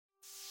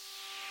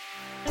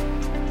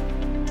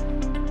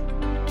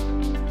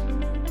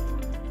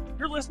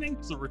listening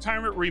to the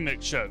Retirement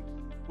Remix Show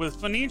with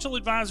financial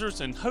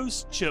advisors and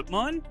host Chip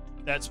Munn,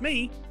 that's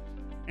me,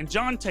 and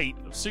John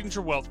Taite of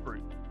Signature Wealth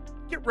Group.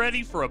 Get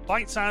ready for a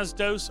bite-sized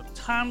dose of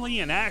timely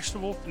and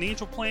actionable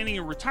financial planning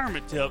and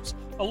retirement tips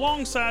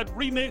alongside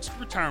remixed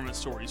retirement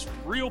stories from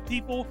real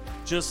people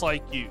just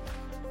like you.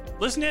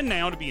 Listen in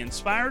now to be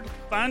inspired,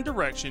 find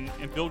direction,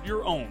 and build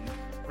your own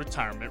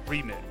retirement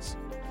remix.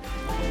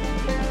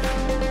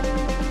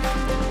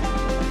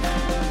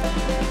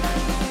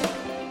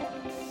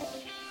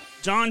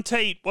 John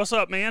Taite, what's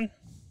up, man?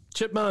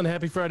 Chip Munn,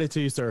 happy Friday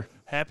to you, sir.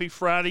 Happy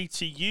Friday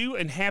to you,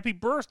 and happy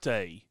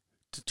birthday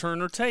to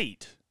Turner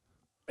Taite.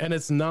 And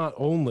it's not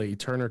only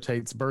Turner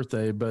Taite's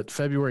birthday, but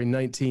February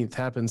 19th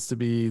happens to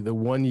be the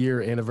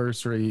 1-year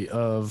anniversary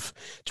of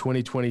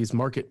 2020's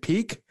market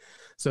peak.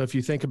 So if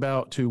you think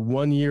about to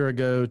 1 year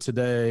ago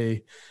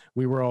today,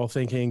 we were all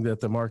thinking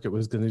that the market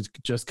was going to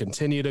just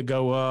continue to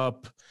go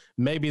up.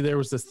 Maybe there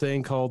was this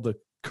thing called the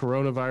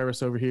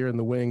coronavirus over here in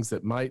the wings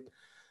that might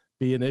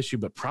be an issue,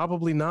 but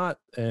probably not.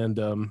 And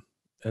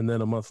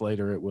then a month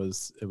later, it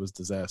was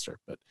disaster.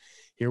 But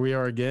here we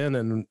are again,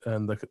 and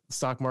the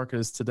stock market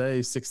is today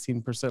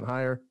 16%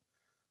 higher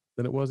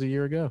than it was a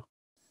year ago.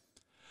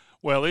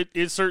 Well,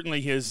 it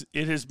certainly has.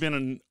 It has been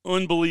an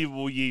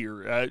unbelievable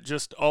year,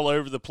 just all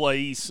over the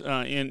place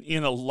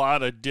in a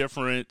lot of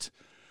different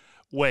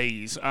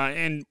ways.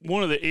 And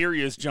one of the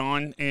areas,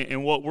 John,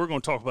 and what we're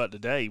going to talk about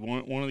today,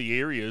 one of the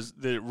areas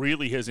that it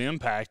really has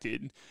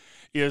impacted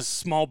is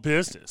small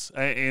business.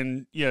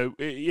 And,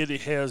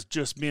 it has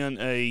just been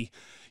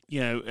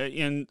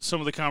in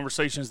some of the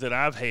conversations that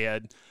I've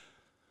had,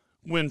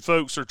 when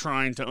folks are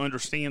trying to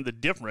understand the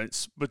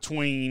difference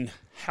between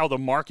how the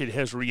market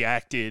has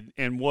reacted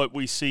and what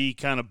we see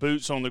kind of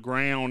boots on the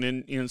ground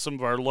in some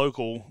of our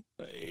local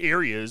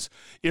areas,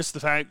 it's the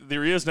fact that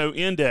there is no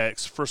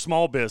index for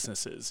small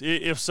businesses.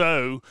 If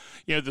so,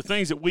 the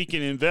things that we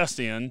can invest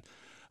in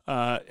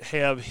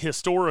have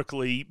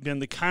historically been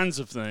the kinds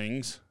of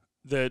things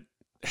that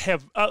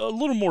have a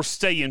little more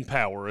staying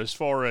power as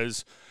far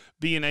as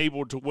being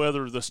able to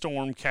weather the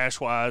storm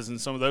cash-wise and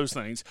some of those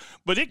things.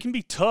 But it can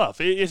be tough.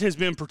 It has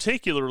been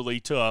particularly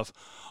tough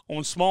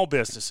on small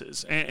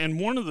businesses. And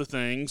one of the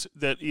things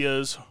that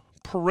is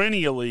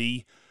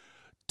perennially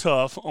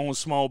tough on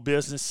small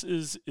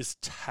businesses is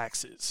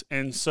taxes.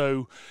 And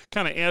so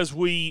kind of as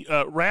we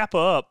wrap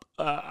up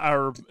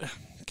our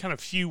kind of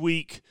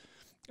few-week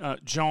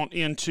jaunt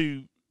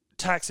into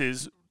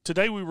taxes,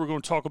 today we were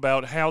going to talk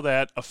about how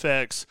that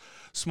affects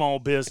small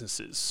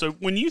businesses. So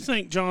when you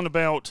think, John,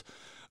 about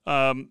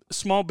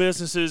small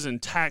businesses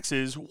and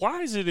taxes,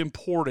 why is it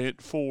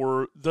important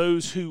for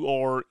those who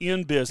are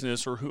in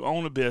business or who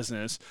own a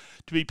business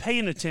to be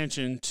paying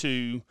attention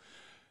to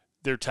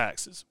their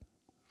taxes?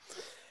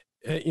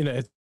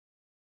 It's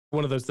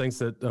one of those things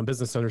that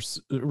business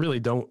owners really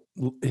don't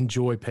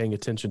enjoy paying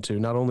attention to,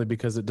 not only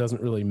because it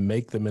doesn't really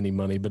make them any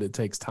money, but it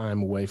takes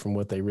time away from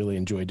what they really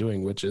enjoy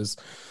doing, which is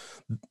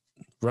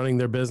running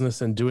their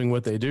business and doing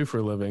what they do for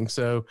a living.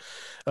 So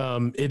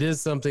it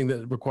is something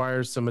that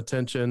requires some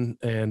attention.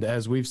 And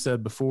as we've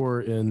said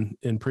before in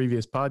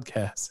previous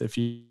podcasts, if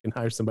you can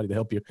hire somebody to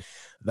help you,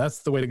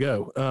 that's the way to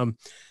go.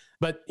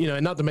 But,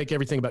 and not to make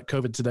everything about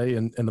COVID today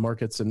and the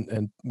markets,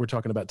 and we're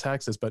talking about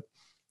taxes, but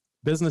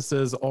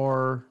businesses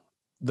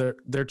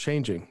they're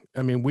changing.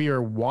 I mean, we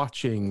are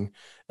watching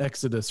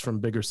exodus from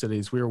bigger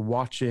cities. We are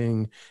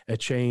watching a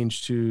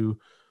change to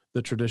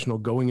the traditional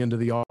going into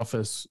the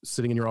office,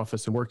 sitting in your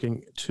office and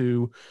working,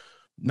 to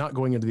not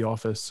going into the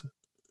office,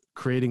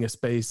 creating a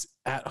space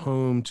at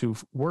home to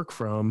work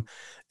from.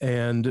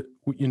 And,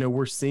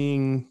 we're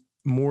seeing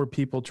more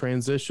people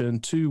transition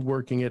to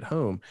working at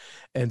home.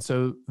 And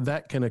so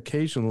that can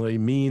occasionally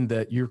mean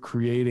that you're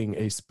creating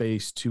a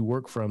space to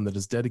work from that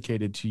is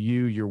dedicated to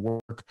you, your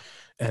work,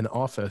 and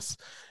office.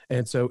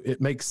 And so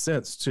it makes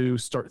sense to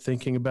start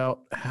thinking about,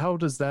 how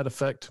does that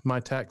affect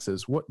my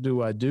taxes? What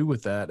do I do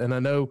with that? And I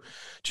know,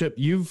 Chip,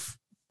 you've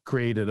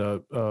created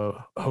a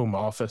home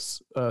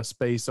office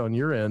space on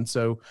your end.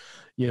 So,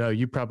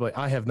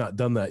 I have not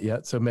done that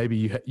yet. So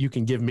maybe you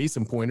can give me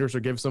some pointers, or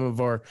give some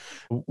of our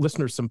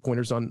listeners some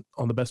pointers on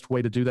the best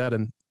way to do that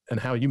and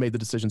how you made the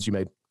decisions you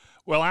made.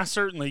 Well, I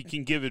certainly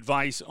can give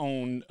advice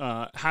on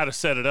how to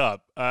set it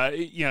up.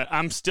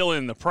 I'm still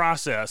in the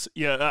process.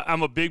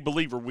 I'm a big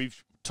believer.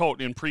 We've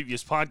talked in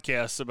previous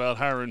podcasts about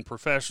hiring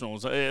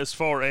professionals as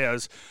far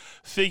as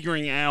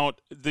figuring out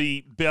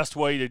the best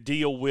way to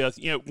deal with,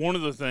 one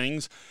of the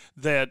things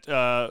that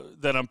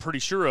I'm pretty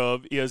sure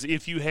of is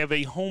if you have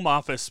a home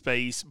office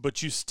space,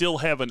 but you still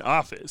have an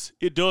office,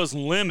 it does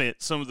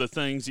limit some of the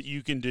things that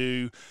you can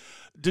do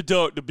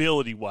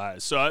deductibility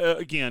wise. So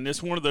again,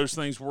 it's one of those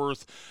things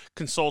worth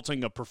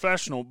consulting a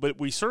professional, but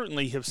we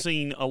certainly have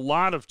seen a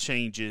lot of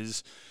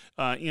changes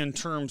in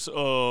terms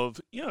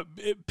of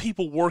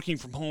people working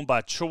from home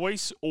by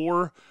choice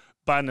or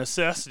by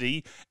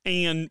necessity.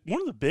 And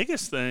one of the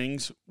biggest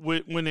things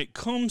when it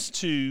comes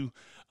to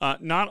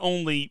not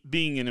only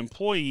being an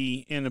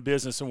employee in a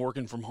business and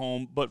working from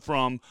home, but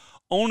from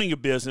owning a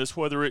business,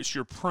 whether it's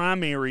your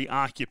primary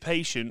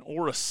occupation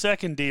or a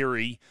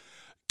secondary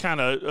kind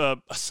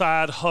of a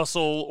side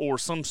hustle or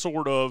some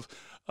sort of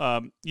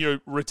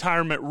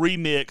retirement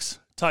remix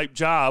type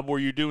job where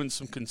you're doing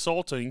some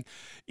consulting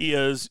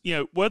is,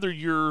 whether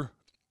you're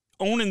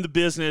owning the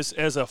business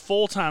as a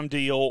full-time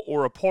deal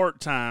or a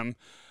part-time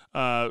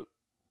kind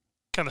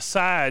of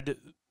side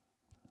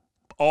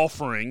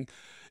offering,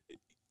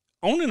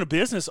 owning a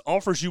business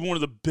offers you one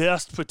of the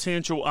best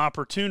potential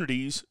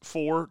opportunities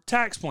for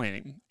tax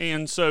planning.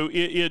 And so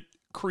it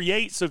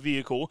creates a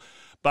vehicle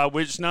by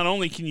which not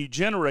only can you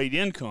generate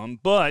income,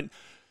 but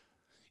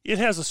it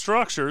has a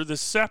structure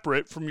that's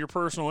separate from your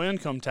personal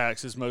income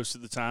taxes most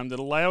of the time that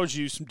allows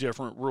you some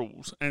different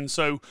rules. And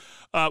so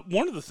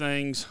one of the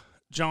things,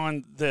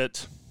 John,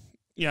 that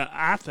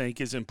I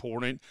think is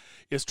important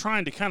is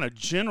trying to kind of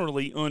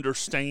generally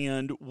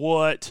understand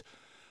what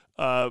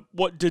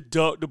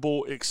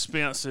deductible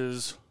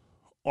expenses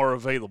are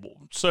available.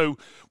 So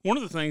one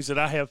of the things that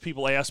I have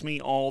people ask me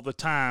all the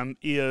time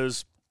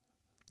is,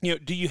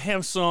 do you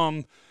have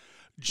some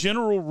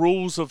general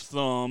rules of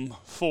thumb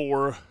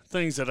for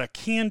things that I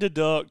can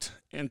deduct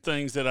and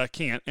things that I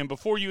can't? And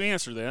before you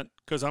answer that,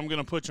 because I'm going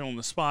to put you on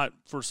the spot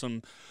for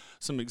some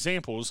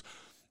examples,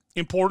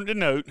 important to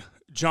note,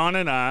 John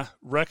and I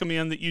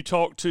recommend that you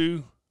talk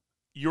to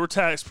your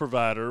tax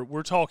provider.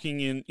 We're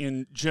talking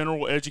in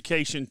general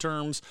education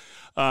terms.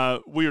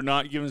 We are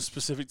not giving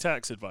specific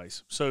tax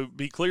advice, so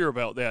be clear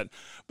about that.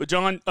 But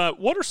John,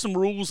 what are some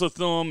rules of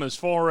thumb as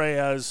far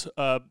as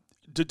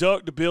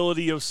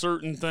deductibility of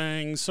certain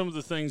things, some of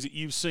the things that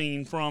you've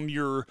seen from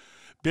your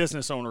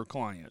business owner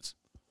clients?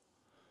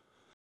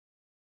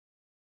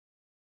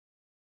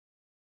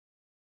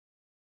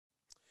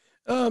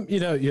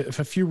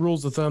 A few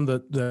rules of thumb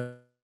that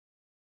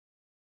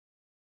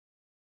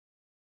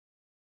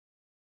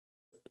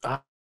I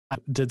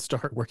did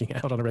start working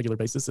out on a regular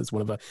basis. It's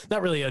one of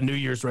not really a New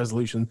Year's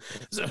resolution,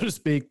 so to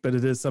speak, but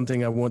it is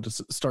something I want to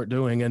start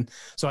doing. And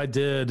so I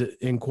did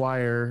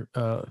inquire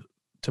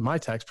to my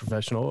tax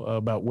professional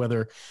about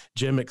whether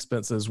gym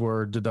expenses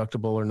were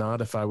deductible or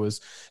not, if I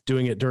was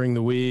doing it during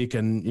the week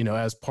and,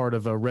 as part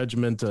of a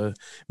regimen to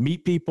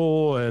meet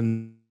people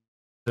and,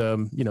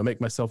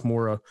 make myself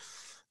more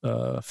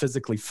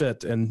physically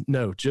fit. And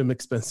no, gym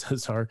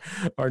expenses are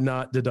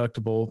not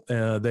deductible.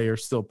 They are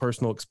still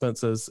personal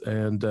expenses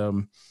and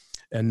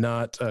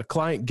not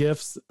client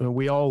gifts.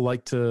 We all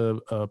like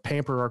to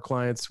pamper our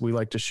clients. We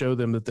like to show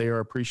them that they are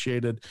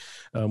appreciated.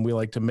 We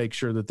like to make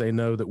sure that they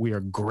know that we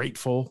are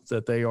grateful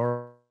that they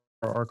are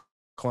our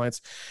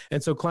clients.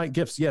 And so client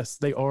gifts, yes,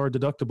 they are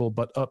deductible,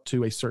 but up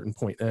to a certain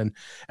point. And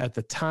at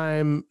the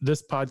time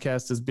this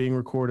podcast is being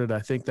recorded, I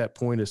think that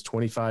point is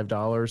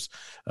 $25.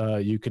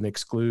 You can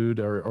exclude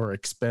or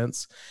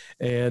expense.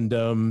 And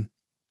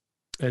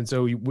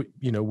so we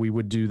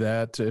would do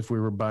that if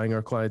we were buying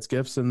our clients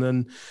gifts. And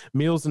then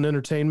meals and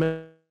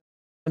entertainment,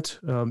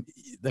 the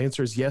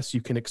answer is yes,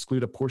 you can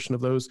exclude a portion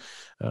of those.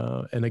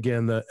 And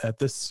again, at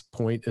this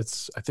point,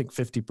 it's, I think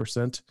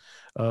 50%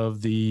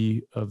 of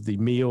the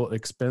meal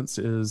expense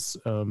is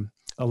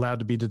allowed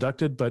to be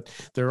deducted, but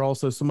there are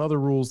also some other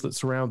rules that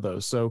surround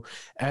those. So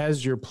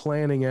as you're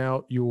planning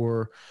out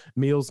your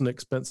meals and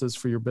expenses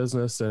for your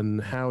business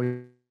and how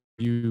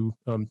you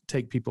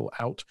take people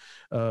out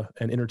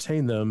and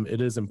entertain them,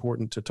 it is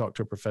important to talk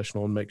to a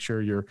professional and make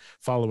sure you're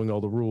following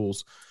all the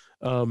rules.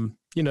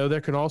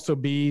 There can also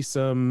be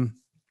some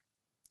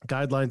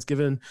guidelines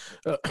given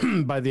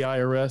by the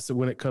IRS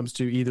when it comes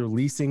to either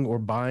leasing or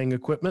buying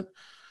equipment.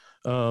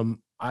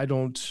 I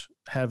don't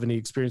have any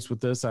experience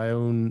with this. I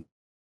own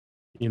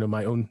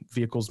my own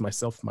vehicles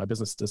myself. My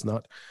business does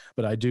not,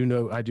 but I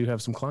do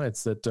have some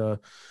clients that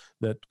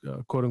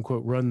quote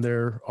unquote run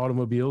their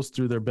automobiles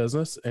through their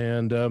business.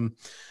 And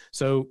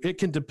so it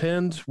can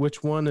depend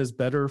which one is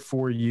better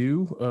for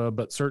you,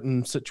 but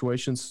certain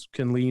situations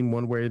can lean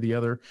one way or the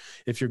other.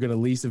 If you're going to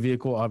lease a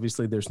vehicle,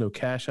 obviously there's no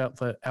cash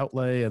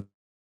outlay, and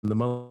the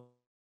monthly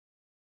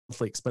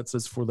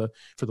expenses for the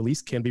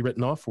lease can be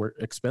written off or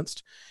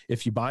expensed.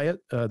 If you buy it,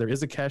 there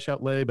is a cash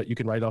outlay, but you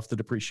can write off the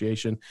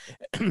depreciation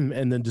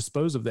and then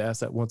dispose of the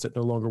asset once it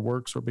no longer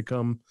works or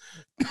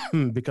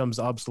becomes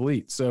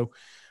obsolete. So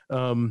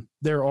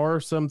there are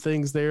some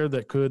things there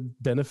that could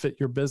benefit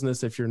your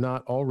business if you're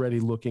not already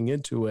looking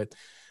into it.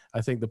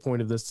 I think the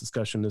point of this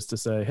discussion is to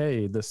say,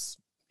 hey, this,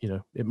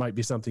 it might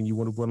be something you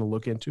want to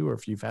look into, or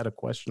if you've had a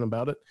question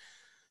about it,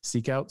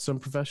 seek out some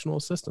professional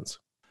assistance.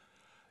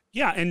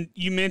 Yeah, and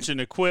you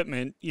mentioned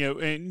equipment,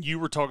 and you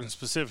were talking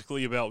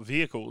specifically about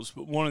vehicles,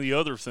 but one of the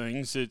other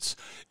things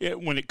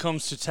when it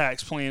comes to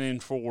tax planning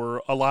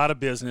for a lot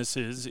of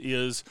businesses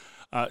is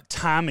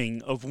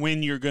timing of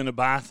when you're going to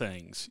buy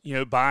things.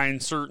 Buying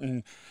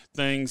certain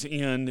things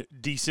in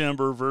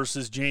December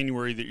versus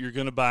January that you're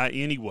going to buy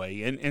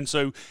anyway. And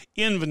so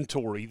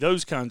inventory,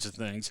 those kinds of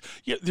things.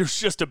 There's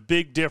just a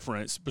big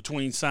difference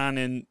between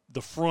signing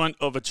the front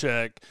of a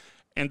check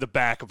and the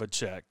back of a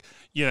check,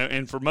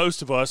 and for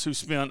most of us who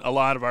spent a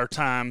lot of our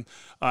time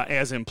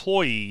as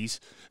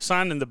employees,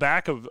 signing the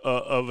back of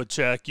a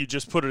check, you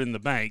just put it in the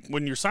bank.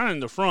 When you're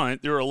signing the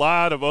front, there are a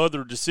lot of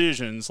other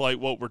decisions like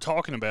what we're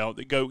talking about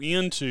that go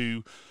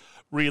into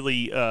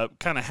really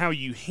kind of how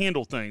you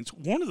handle things.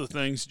 One of the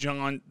things,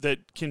 John,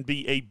 that can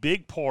be a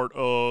big part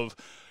of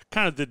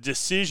kind of the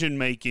decision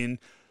making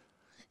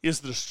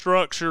is the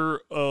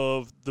structure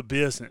of the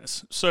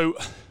business. So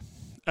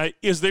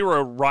is there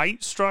a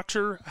right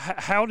structure?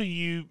 How do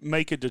you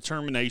make a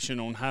determination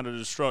on how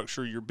to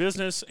structure your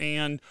business,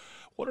 and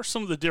what are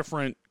some of the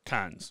different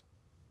kinds?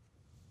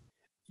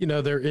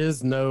 There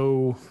is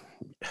no,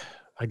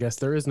 I guess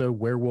there is no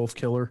werewolf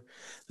killer.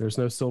 There's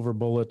no silver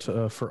bullet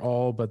for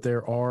all, but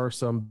there are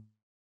some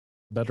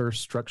better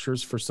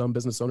structures for some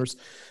business owners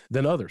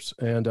than others.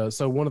 And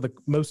so one of the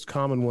most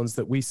common ones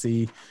that we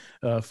see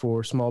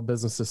for small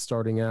businesses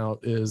starting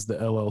out is the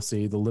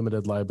LLC, the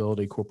Limited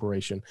Liability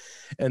Corporation.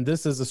 And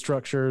this is a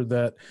structure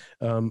that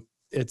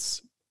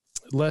it's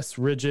less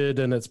rigid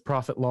in its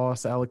profit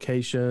loss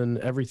allocation.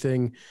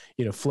 Everything,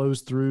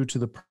 flows through to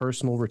the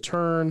personal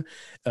return,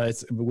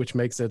 which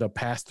makes it a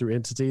pass-through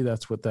entity.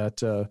 That's what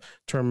that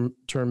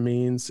term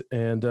means.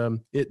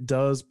 And it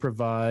does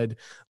provide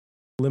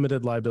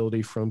limited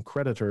liability from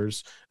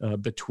creditors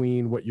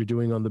between what you're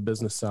doing on the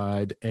business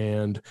side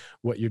and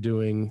what you're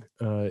doing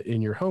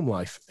in your home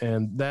life.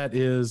 And that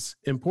is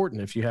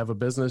important. If you have a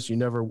business, you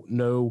never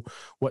know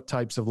what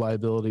types of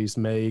liabilities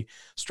may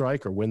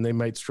strike or when they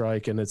might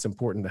strike, and it's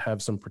important to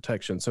have some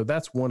protection. So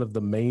that's one of the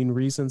main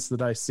reasons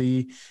that I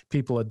see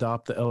people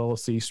adopt the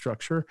LLC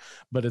structure,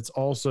 but it's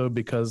also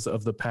because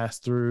of the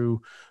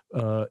pass-through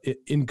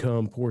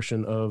income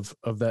portion of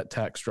that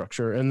tax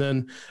structure. And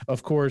then,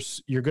 of course,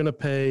 you're going to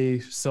pay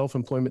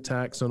self-employment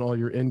tax on all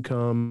your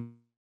income.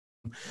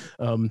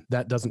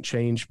 That doesn't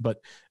change, but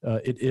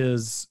it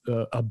is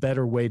a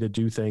better way to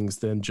do things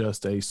than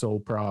just a sole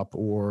prop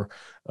or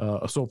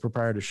a sole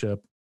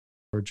proprietorship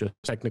or just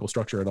technical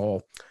structure at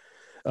all.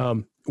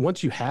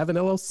 Once you have an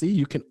LLC,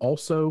 you can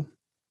also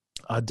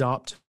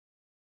adopt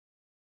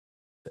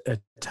a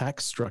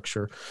tax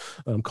structure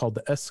called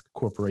the S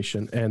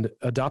corporation, and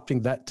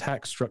adopting that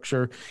tax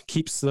structure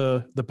keeps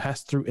the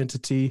pass-through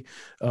entity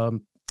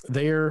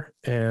there,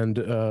 and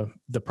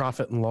the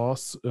profit and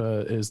loss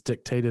is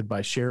dictated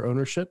by share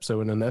ownership.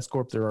 So in an S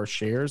corp, there are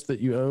shares that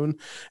you own,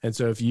 and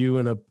so if you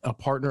and a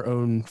partner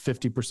own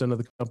 50% of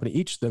the company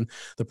each, then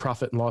the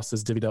profit and loss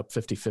is divvied up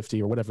 50-50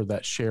 or whatever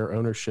that share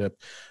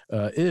ownership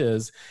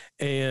is.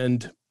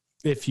 And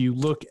if you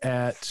look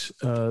at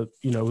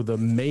the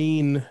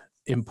main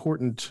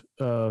important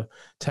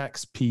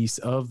tax piece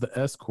of the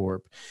S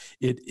corp,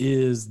 it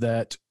is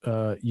that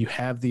you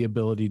have the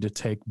ability to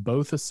take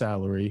both a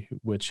salary,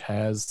 which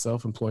has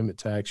self-employment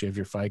tax, you have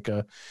your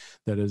FICA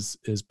that is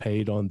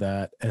paid on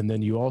that, and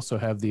then you also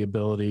have the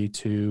ability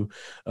to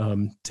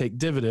take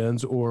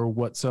dividends, or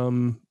what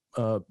some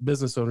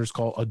business owners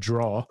call a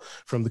draw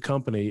from the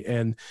company.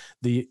 And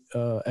the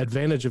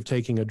advantage of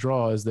taking a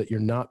draw is that you're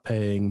not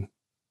paying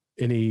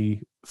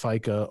any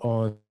FICA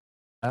on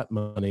that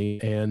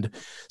money. And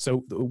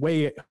so the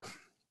way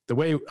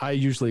I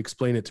usually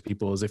explain it to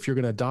people is, if you're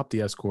going to adopt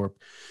the S corp,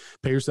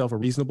 pay yourself a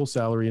reasonable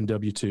salary in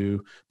W-2,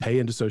 pay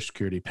into Social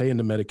Security, pay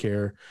into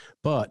Medicare,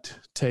 but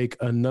take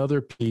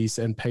another piece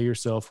and pay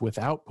yourself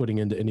without putting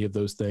into any of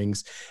those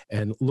things,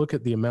 and look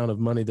at the amount of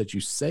money that you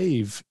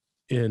save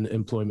in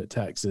employment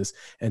taxes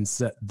and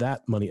set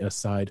that money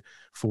aside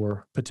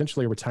for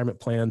potentially a retirement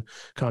plan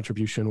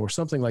contribution or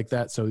something like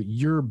that. So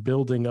you're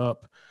building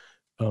up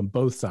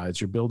both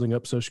sides. You're building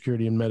up Social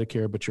Security and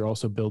Medicare, but you're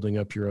also building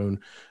up your own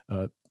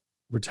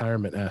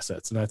retirement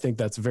assets. And I think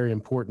that's very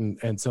important,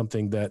 and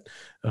something that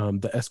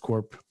the S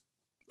corp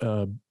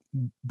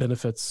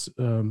benefits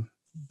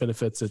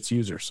its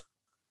users.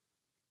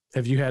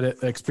 Have you had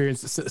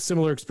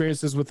similar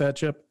experiences with that,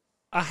 Chip?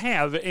 I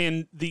have.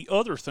 And the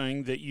other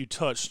thing that you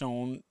touched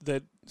on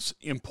that's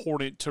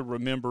important to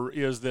remember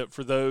is that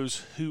for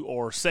those who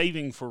are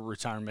saving for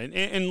retirement,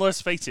 and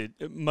let's face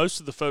it,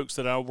 most of the folks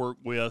that I work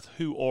with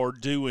who are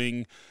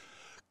doing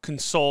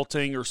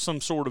consulting or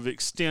some sort of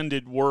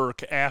extended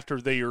work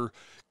after their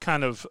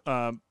kind of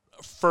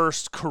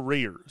first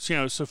careers,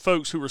 so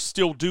folks who are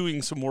still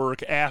doing some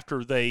work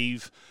after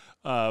they've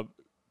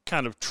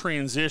kind of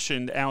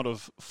transitioned out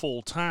of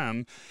full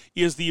time,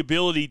 is the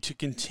ability to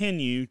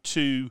continue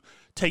to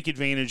take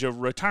advantage of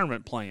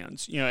retirement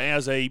plans.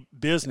 As a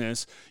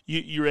business,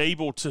 you're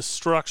able to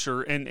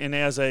structure, and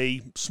as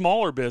a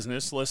smaller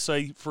business, let's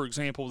say, for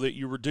example, that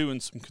you were doing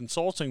some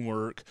consulting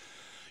work,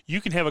 you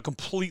can have a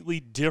completely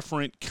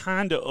different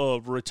kind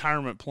of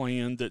retirement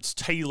plan that's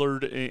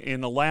tailored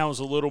and allows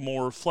a little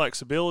more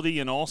flexibility,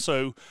 and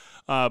also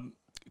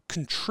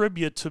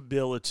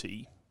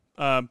contributability.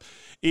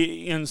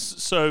 And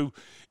so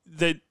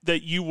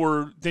that you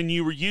were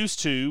used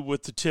to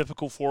with the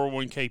typical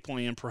 401k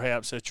plan,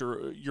 perhaps at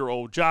your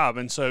old job.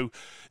 And so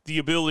the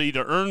ability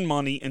to earn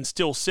money and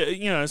still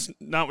it's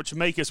not what you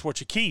make, it's what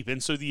you keep.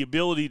 And so the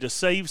ability to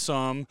save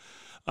some,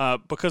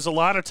 because a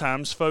lot of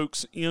times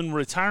folks in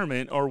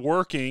retirement are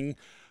working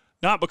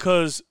not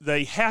because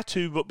they have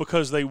to, but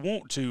because they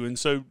want to. And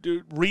so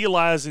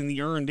realizing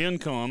the earned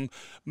income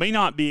may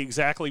not be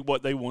exactly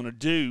what they want to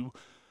do.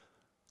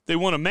 They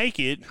want to make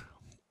it,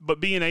 but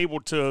being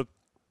able to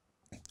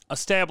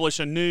establish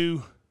a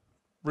new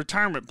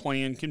retirement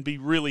plan can be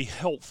really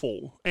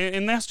helpful.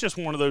 And that's just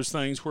one of those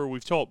things where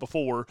we've talked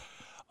before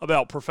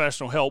about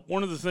professional help.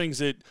 One of the things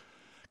that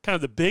kind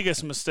of the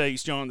biggest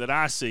mistakes, John, that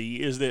I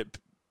see is that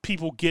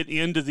people get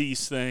into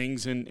these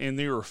things and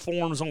there are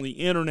forms on the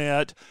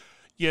internet,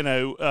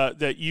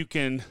 that you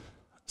can,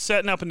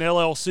 setting up an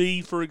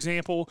LLC, for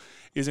example,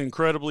 is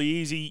incredibly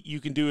easy. You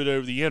can do it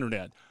over the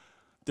internet.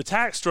 The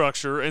tax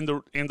structure and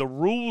the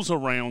rules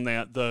around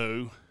that,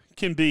 though,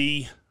 can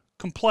be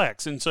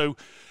complex. And so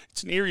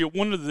it's an area,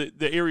 one of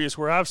the areas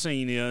where I've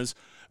seen is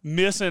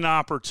missing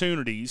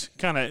opportunities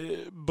kind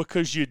of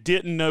because you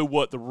didn't know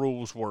what the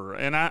rules were.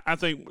 And I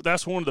think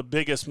that's one of the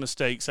biggest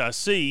mistakes I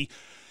see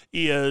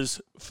is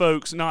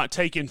folks not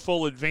taking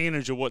full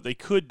advantage of what they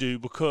could do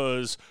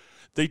because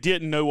they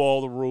didn't know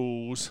all the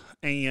rules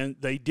and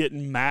they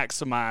didn't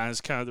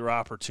maximize kind of their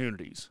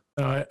opportunities.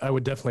 I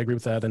would definitely agree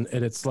with that. And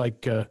it's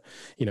like,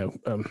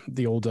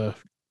 the old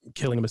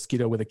killing a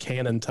mosquito with a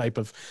cannon type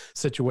of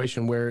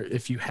situation where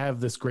if you have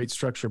this great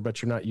structure,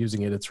 but you're not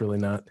using it, it's really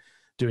not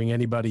doing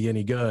anybody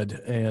any good.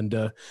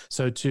 And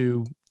so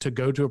to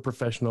go to a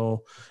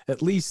professional,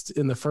 at least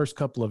in the first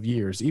couple of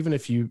years, even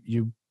if you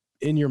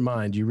in your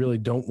mind, you really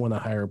don't want to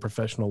hire a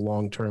professional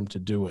long-term to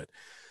do it,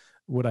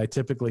 what I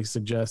typically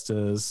suggest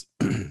is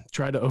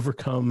try to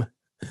overcome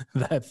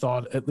that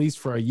thought at least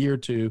for a year or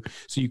two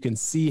so you can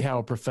see how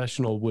a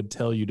professional would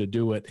tell you to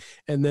do it.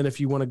 And then if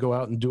you want to go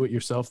out and do it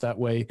yourself that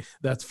way,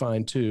 that's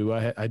fine too.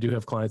 I do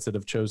have clients that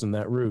have chosen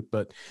that route,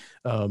 but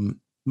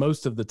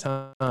most of the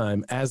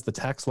time as the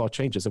tax law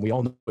changes, and we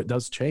all know it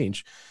does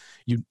change,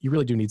 you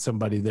really do need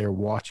somebody there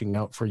watching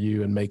out for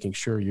you and making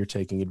sure you're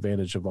taking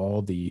advantage of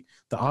all the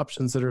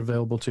options that are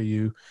available to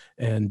you,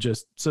 and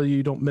just so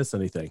you don't miss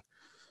anything.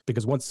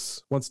 Because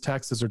once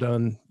taxes are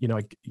done,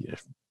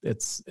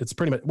 it's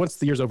pretty much, once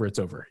the year's over, it's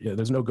over. Yeah,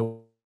 there's no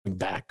going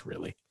back,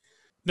 really.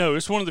 No,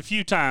 it's one of the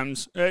few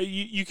times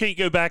you can't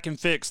go back and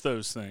fix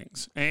those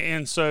things.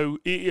 And so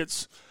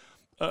it's,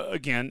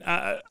 again,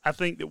 I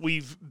think that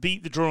we've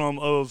beat the drum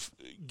of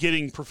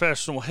getting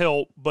professional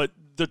help, but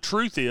the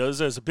truth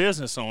is, as a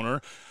business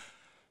owner,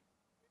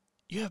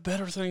 you have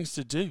better things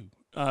to do.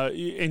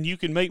 And you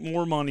can make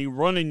more money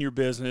running your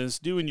business,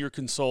 doing your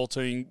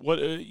consulting,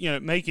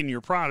 making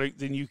your product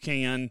than you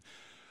can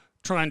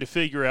trying to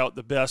figure out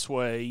the best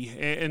way.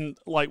 And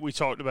like we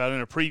talked about in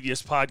a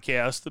previous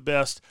podcast, the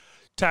best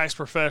tax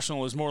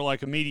professional is more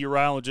like a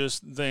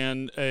meteorologist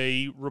than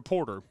a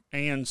reporter.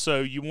 And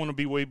so you want to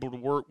be able to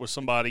work with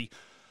somebody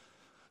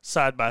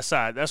side by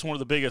side. That's one of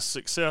the biggest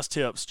success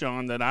tips,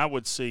 John, that I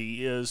would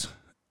see is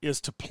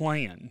to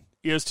plan,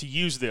 is to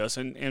use this.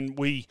 And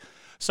we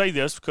say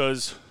this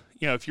because,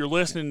 if you're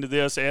listening to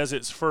this as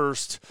it's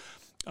first,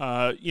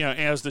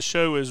 as the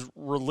show is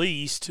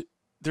released,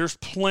 there's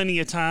plenty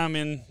of time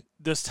in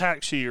this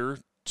tax year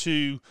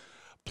to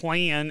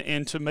plan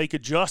and to make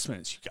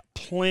adjustments. You've got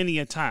plenty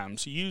of time.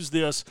 So use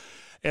this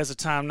as a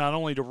time not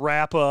only to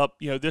wrap up,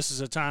 this is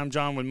a time,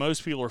 John, when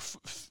most people are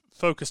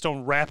focused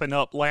on wrapping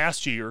up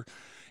last year.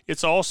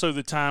 It's also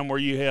the time where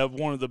you have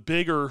one of the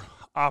bigger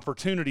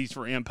opportunities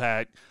for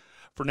impact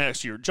for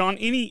next year. John,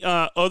 any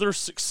other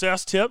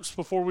success tips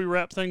before we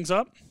wrap things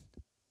up?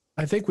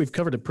 I think we've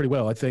covered it pretty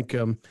well. I think,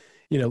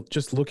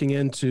 just looking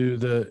into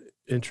the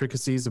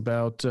intricacies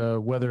about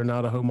whether or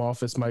not a home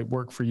office might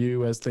work for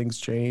you as things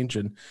change,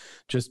 and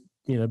just,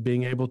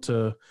 being able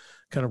to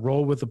kind of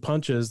roll with the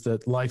punches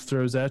that life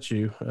throws at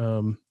you.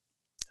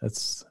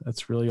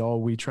 That's really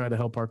all we try to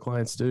help our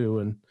clients do.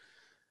 And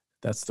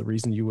that's the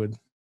reason you would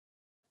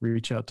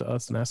reach out to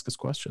us and ask us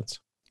questions.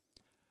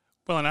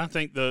 Well, and I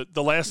think the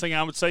last thing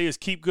I would say is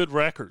keep good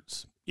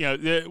records.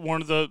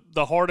 One of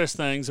the hardest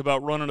things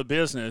about running a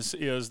business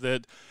is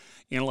that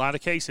in a lot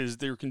of cases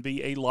there can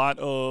be a lot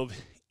of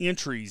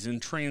entries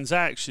and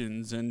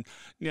transactions, and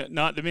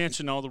not to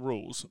mention all the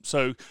rules.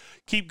 So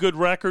keep good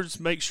records,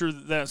 make sure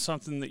that that's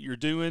something that you're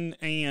doing.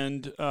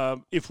 And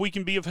if we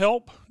can be of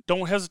help,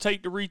 don't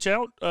hesitate to reach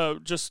out.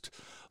 Just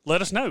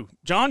let us know.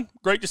 John,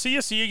 great to see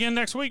you. See you again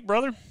next week,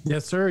 brother.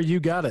 Yes, sir. You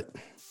got it.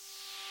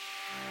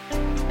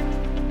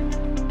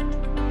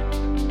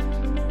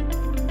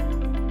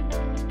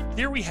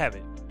 There we have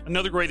it,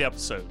 another great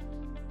episode.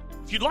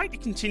 If you'd like to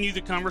continue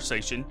the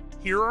conversation,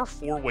 here are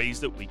 4 ways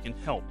that we can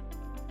help.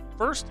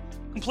 First,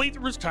 complete the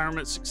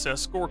Retirement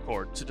Success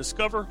Scorecard to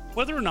discover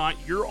whether or not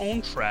you're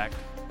on track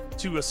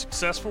to a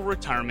successful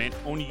retirement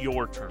on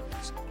your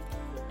terms.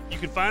 You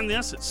can find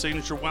this at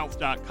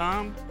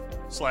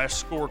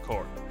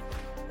signaturewealth.com/scorecard.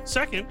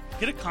 Second,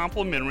 get a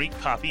complimentary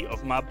copy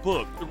of my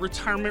book, The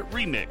Retirement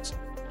Remix.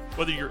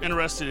 Whether you're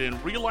interested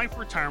in real-life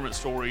retirement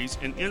stories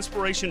and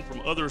inspiration from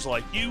others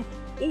like you,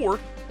 or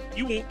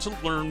you want to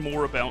learn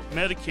more about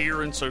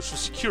Medicare and Social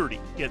Security,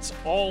 it's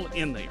all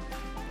in there.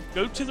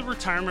 Go to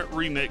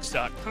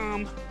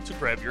theretirementremix.com to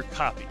grab your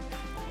copy.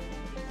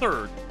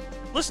 Third,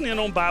 listen in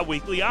on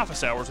bi-weekly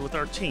office hours with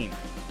our team.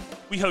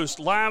 We host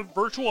live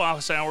virtual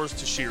office hours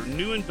to share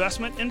new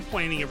investment and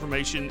planning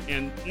information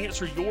and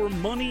answer your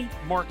money,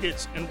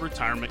 markets, and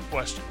retirement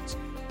questions.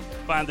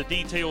 Find the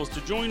details to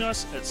join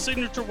us at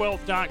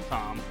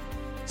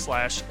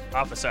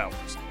signaturewealth.com/office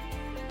hours.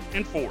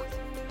 And fourth,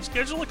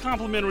 schedule a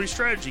complimentary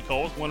strategy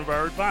call with one of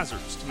our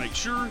advisors to make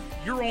sure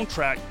you're on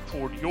track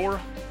toward your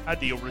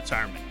ideal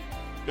retirement.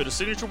 Go to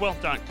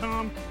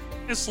signaturewealth.com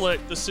and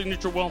select the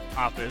Signature Wealth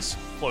office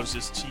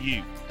closest to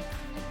you.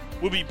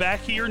 We'll be back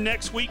here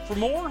next week for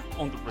more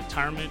on the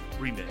Retirement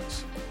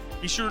Remix.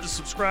 Be sure to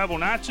subscribe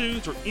on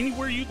iTunes or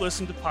anywhere you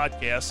listen to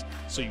podcasts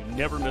so you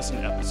never miss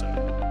an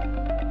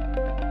episode.